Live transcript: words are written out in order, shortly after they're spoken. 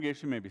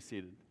Congregation may be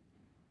seated.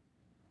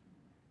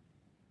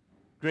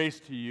 Grace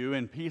to you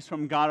and peace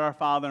from God our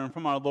Father and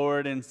from our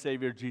Lord and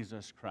Savior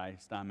Jesus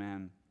Christ.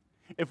 Amen.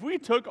 If we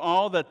took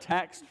all the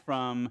text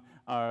from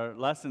our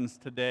lessons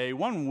today,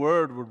 one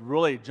word would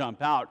really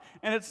jump out.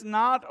 And it's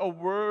not a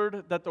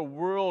word that the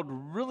world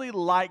really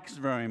likes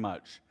very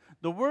much.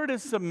 The word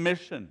is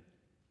submission.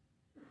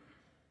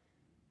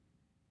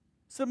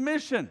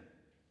 Submission.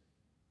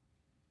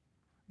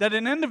 That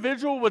an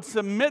individual would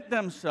submit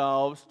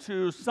themselves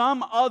to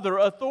some other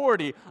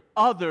authority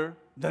other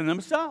than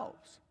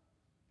themselves.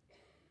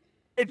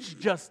 It's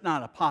just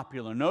not a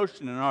popular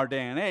notion in our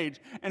day and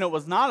age, and it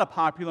was not a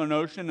popular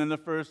notion in the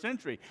first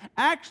century.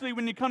 Actually,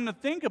 when you come to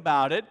think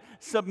about it,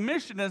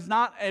 submission is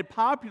not a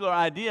popular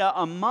idea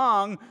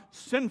among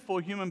sinful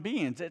human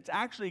beings. It's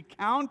actually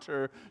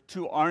counter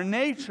to our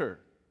nature.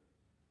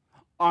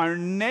 Our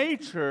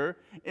nature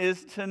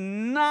is to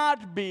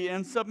not be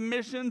in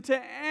submission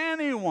to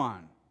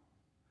anyone,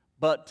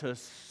 but to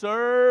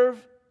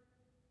serve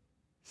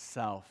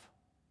self.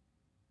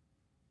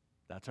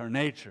 That's our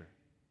nature.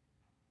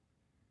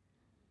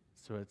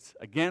 So it's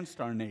against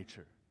our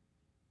nature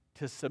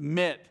to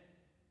submit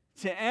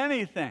to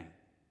anything,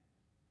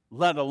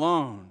 let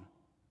alone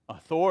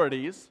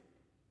authorities.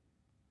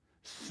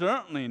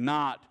 Certainly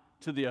not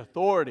to the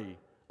authority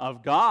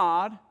of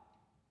God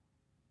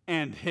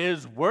and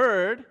His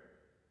Word.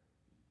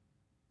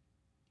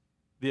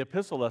 The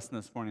epistle lesson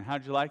this morning,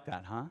 how'd you like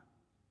that, huh?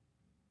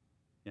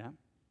 Yeah?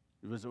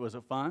 Was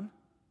it fun?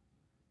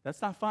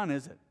 That's not fun,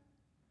 is it?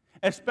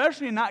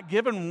 Especially not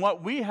given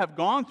what we have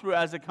gone through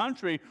as a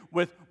country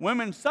with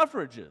women's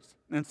suffrages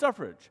and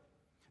suffrage.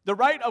 The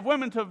right of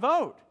women to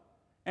vote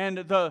and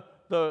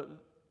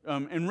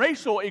and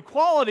racial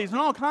equalities and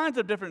all kinds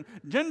of different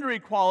gender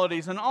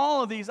equalities and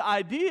all of these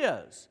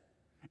ideas.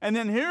 And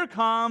then here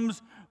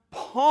comes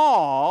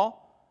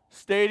Paul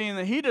stating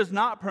that he does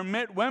not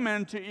permit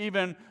women to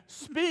even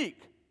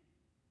speak,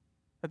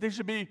 that they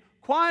should be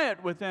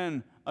quiet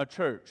within a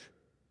church.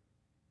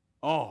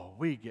 Oh,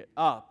 we get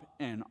up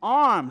in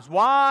arms.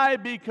 Why?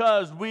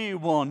 Because we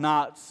will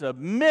not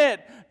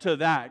submit to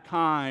that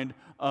kind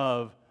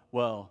of,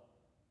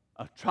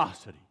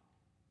 atrocity.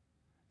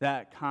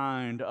 That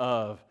kind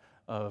of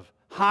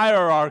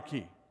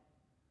hierarchy.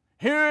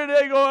 Here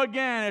they go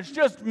again. It's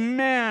just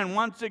men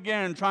once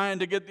again trying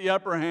to get the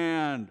upper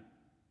hand.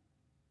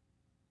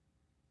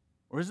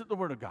 Or is it the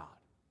Word of God?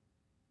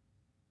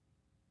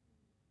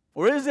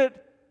 Or is it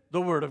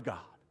the Word of God?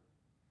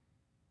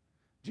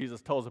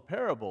 Jesus tells a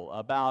parable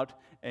about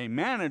a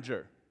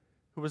manager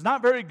who was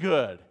not very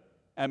good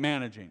at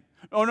managing.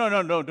 Oh,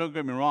 no, don't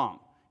get me wrong.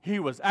 He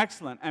was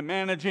excellent at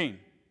managing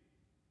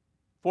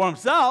for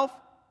himself,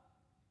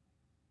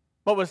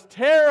 but was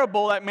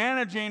terrible at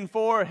managing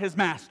for his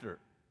master.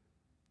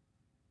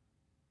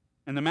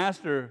 And the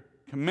master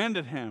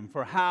commended him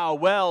for how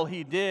well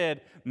he did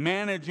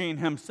managing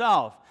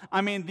himself. I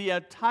mean,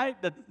 the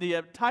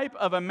type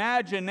of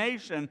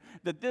imagination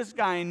that this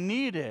guy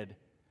needed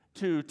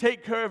to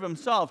take care of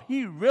himself,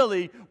 he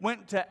really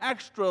went to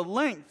extra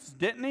lengths,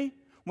 didn't he?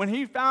 When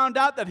he found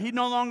out that he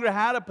no longer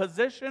had a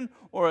position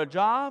or a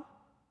job.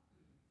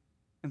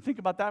 And think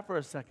about that for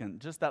a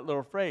second, just that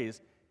little phrase,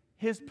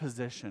 his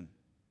position,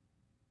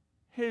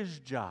 his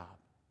job.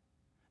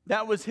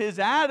 That was his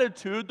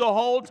attitude the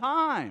whole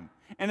time.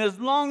 And as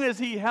long as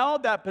he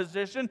held that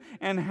position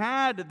and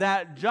had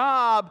that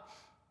job,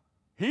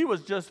 he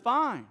was just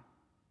fine.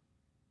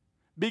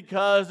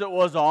 Because it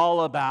was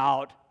all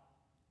about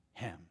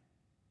him.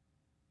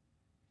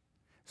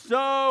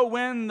 So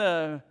when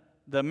the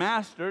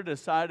master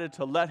decided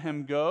to let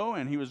him go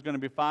and he was going to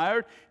be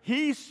fired,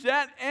 he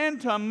set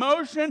into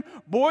motion.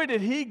 Boy, did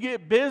he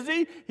get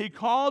busy. He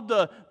called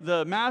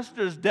the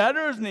master's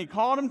debtors and he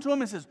called them to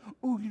him and says,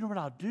 "Ooh, you know what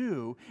I'll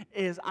do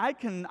is I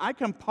can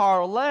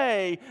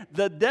parlay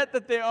the debt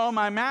that they owe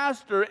my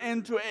master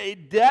into a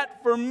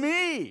debt for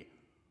me."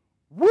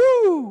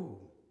 Woo!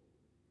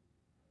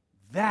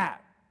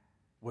 That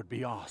would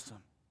be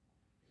awesome.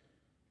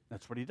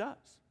 That's what he does.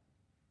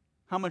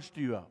 How much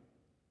do you owe?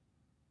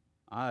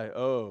 I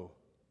owe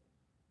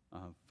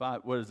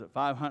 500.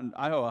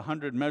 I owe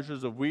 100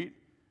 measures of wheat.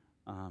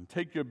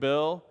 Take your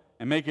bill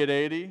and make it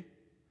 80.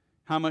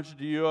 How much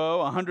do you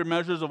owe? 100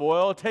 measures of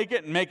oil. Take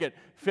it and make it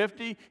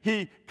 50.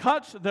 He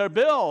cuts their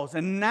bills,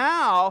 and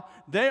now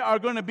they are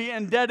going to be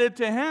indebted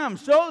to him,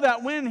 so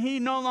that when he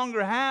no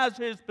longer has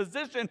his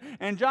position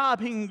and job,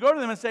 he can go to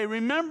them and say,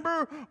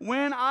 "Remember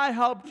when I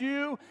helped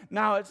you?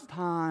 Now it's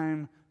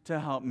time to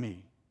help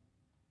me."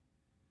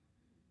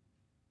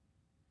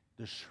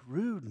 The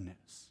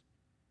shrewdness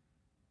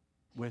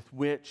with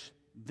which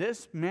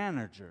this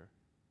manager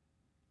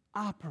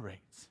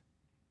operates.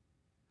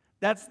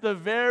 That's the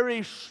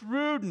very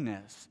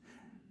shrewdness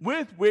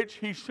with which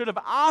he should have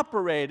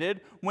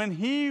operated when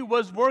he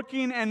was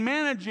working and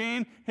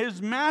managing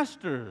his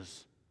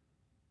master's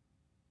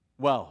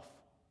wealth.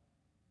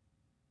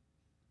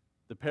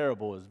 The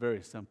parable is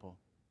very simple.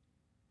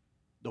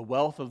 The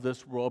wealth of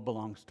this world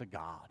belongs to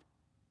God.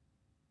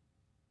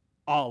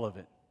 All of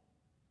it.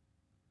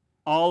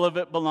 All of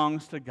it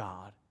belongs to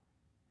God.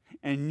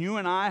 And you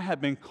and I have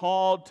been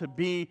called to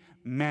be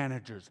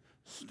managers,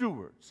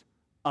 stewards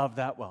of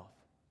that wealth.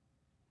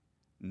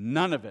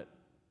 None of it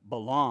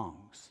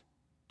belongs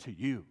to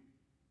you.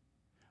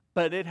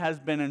 But it has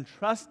been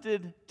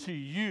entrusted to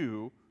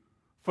you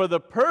for the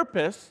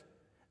purpose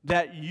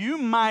that you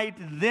might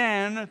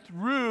then,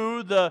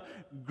 through the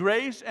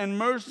grace and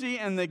mercy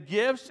and the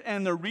gifts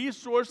and the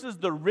resources,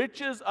 the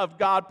riches of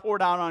God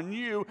poured out on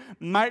you,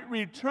 might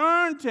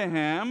return to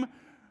Him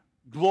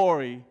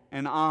glory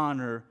and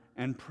honor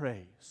and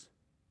praise.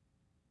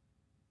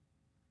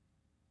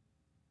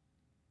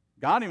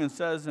 God even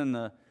says in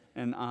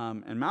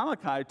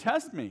Malachi,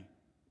 test me.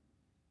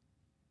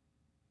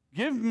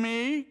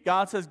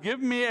 God says, give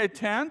me a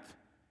tenth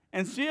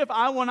and see if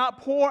I will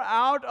not pour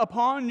out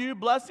upon you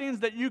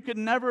blessings that you could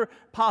never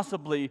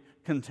possibly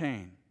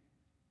contain.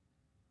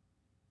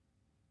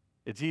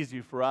 It's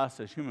easy for us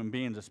as human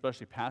beings,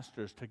 especially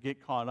pastors, to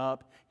get caught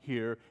up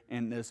here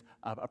in this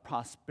a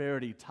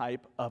prosperity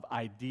type of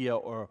idea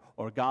or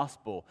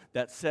gospel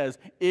that says,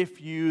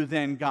 if you,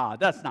 then God.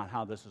 That's not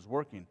how this is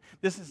working.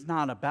 This is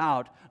not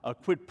about a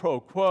quid pro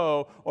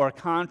quo or a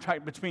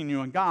contract between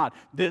you and God.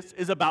 This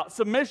is about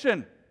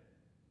submission.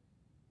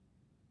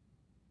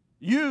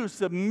 You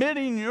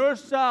submitting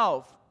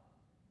yourself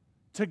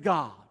to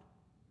God,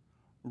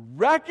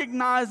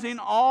 recognizing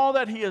all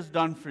that He has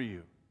done for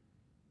you,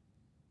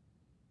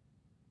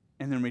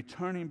 and then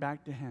returning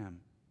back to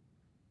Him.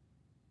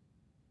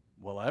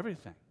 Well,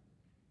 everything.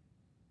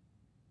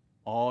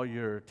 All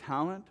your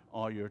talent,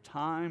 all your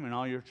time, and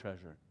all your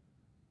treasure.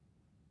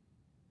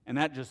 And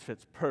that just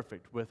fits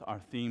perfect with our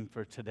theme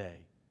for today,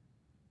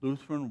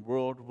 Lutheran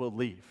World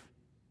Relief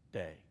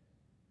Day.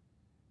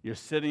 You're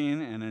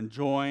sitting and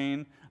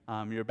enjoying.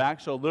 Your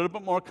backs are a little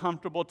bit more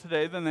comfortable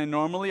today than they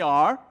normally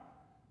are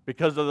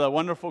because of the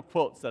wonderful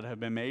quilts that have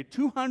been made.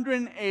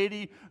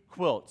 280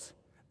 quilts.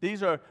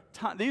 These are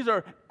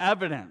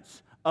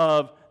evidence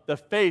of the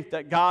faith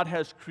that God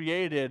has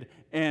created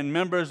in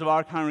members of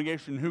our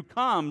congregation who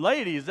come,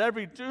 ladies,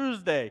 every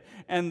Tuesday,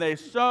 and they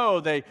sew,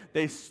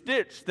 they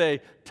stitch, they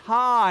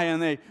tie,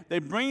 and they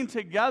bring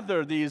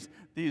together these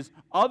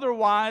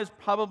otherwise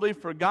probably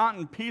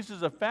forgotten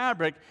pieces of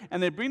fabric,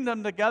 and they bring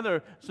them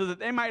together so that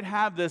they might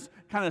have this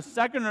kind of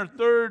second or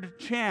third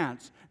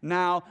chance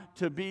now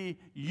to be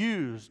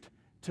used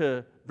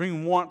to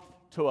bring warmth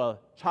to a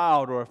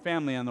child or a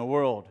family in the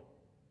world.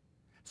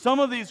 Some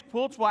of these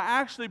quilts will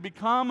actually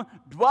become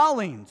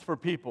dwellings for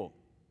people.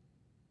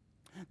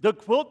 The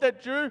quilt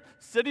that you're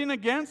sitting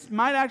against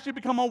might actually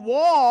become a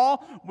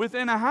wall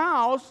within a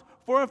house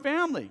for a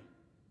family.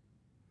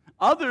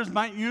 Others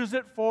might use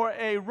it for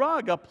a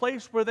rug, a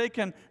place where they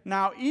can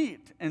now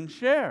eat and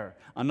share.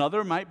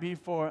 Another might be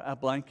for a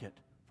blanket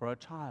for a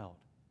child.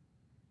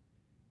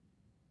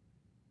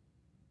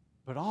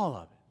 But all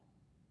of it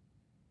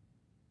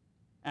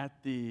at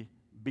the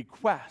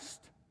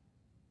bequest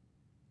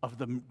of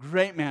the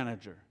great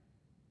manager,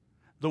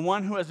 the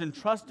one who has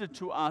entrusted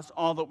to us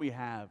all that we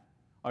have,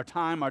 our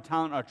time, our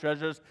talent, our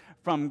treasures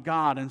from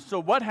God. And so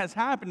what has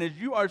happened is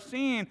you are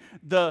seeing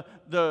the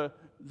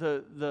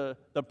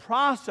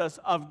process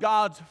of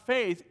God's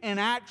faith in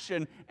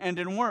action and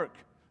in work.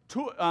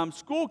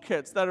 School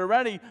kits that are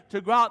ready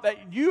to go out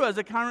that you as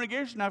a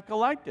congregation have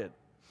collected.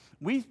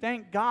 We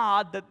thank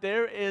God that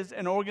there is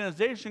an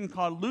organization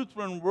called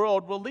Lutheran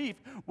World Relief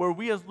where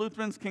we as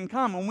Lutherans can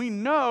come. And we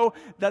know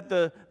that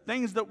the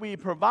things that we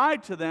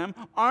provide to them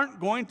aren't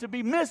going to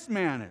be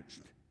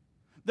mismanaged.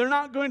 They're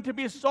not going to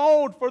be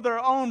sold for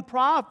their own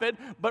profit,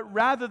 but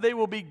rather they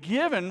will be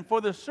given for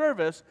the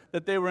service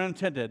that they were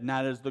intended, and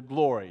that is the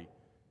glory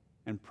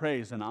and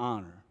praise and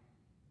honor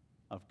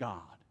of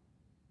God.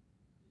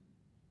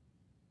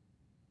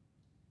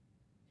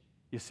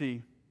 You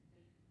see,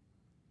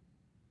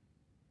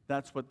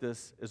 that's what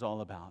this is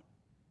all about,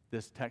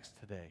 this text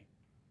today.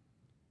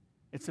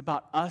 It's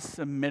about us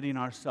submitting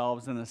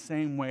ourselves in the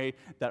same way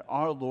that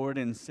our Lord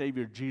and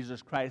Savior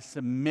Jesus Christ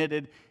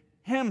submitted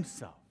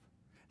Himself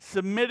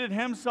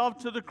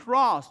to the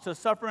cross to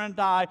suffer and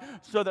die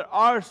so that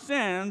our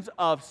sins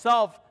of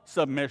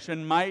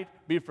self-submission might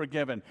be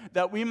forgiven,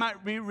 that we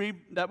might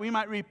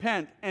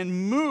repent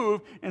and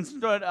move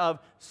instead of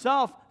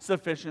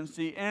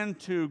self-sufficiency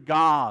into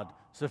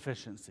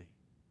God-sufficiency.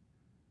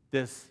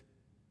 This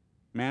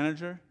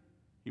manager,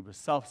 he was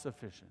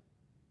self-sufficient.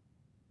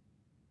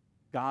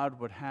 God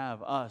would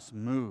have us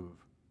move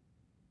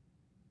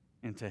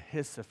into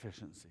His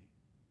sufficiency,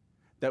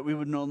 that we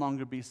would no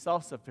longer be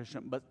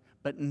self-sufficient,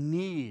 but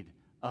need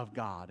of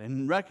God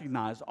and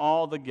recognize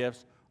all the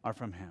gifts are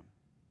from Him.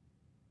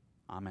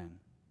 Amen.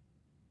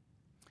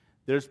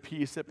 There's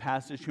peace that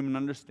passes human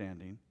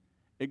understanding.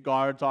 It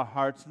guards our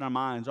hearts and our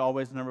minds,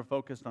 always and ever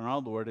focused on our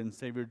Lord and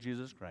Savior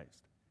Jesus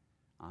Christ.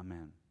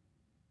 Amen.